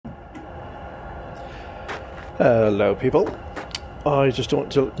Hello people, I just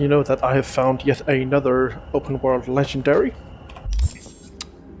want to let you know that I have found yet another open world legendary.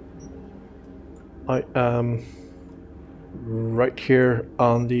 I am right here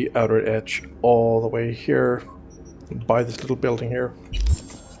on the outer edge, all the way here by this little building here.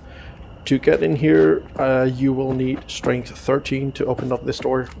 To get in here you will need strength 13 to open up this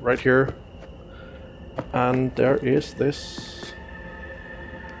door right here. And there is this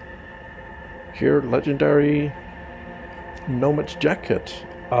here Legendary Nomads Jacket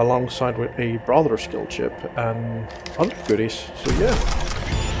alongside with a brother skill chip and other goodies. So yeah,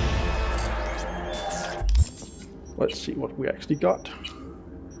 let's see what we actually got.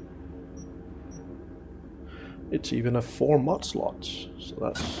 It's even a 4 mod slots, so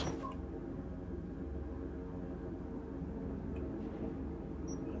that's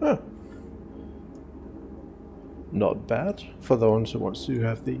not bad for those who wants to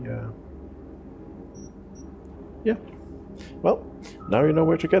have the yeah. Well, now you know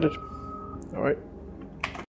where to get it. Alright.